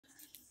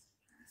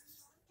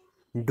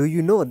Do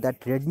you know that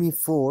Redmi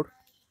 4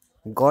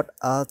 got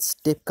a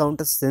step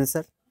counter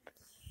sensor?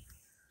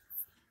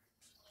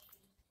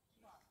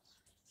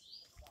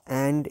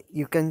 And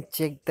you can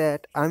check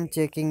that. I'm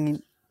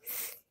checking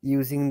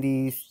using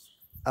the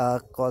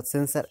call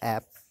sensor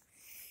app.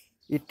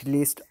 It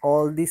lists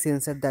all the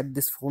sensors that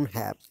this phone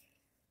have,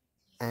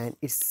 and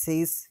it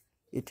says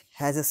it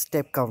has a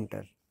step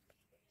counter.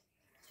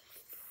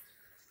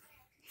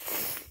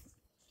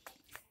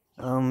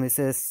 It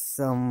says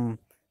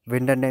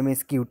vendor name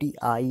is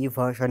QTI,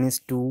 version is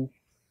 2,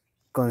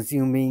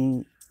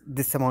 consuming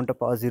this amount of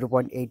power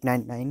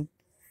 0.899.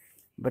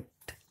 But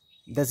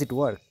does it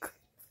work?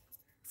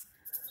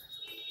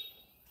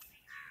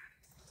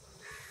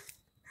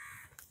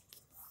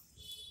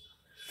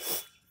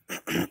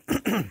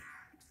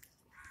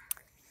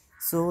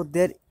 So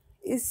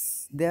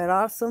there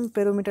are some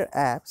pedometer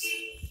apps,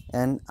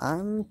 and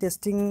I'm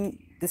testing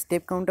the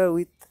step counter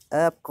with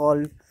app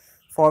called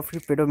for free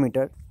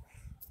pedometer,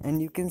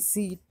 and you can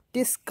see it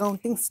is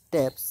counting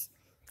steps,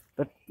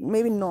 but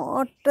maybe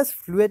not as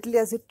fluidly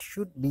as it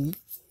should be,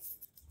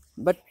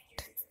 but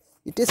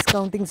it is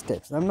counting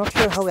steps. I'm not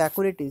sure how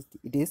accurate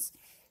it is,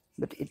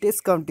 but it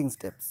is counting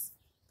steps.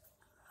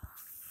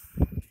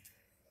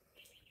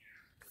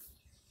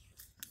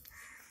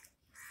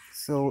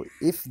 So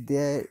if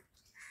there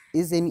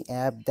is any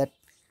app that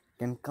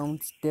can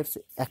count steps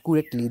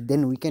accurately,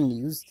 then we can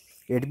use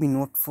Redmi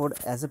Note 4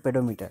 as a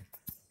pedometer.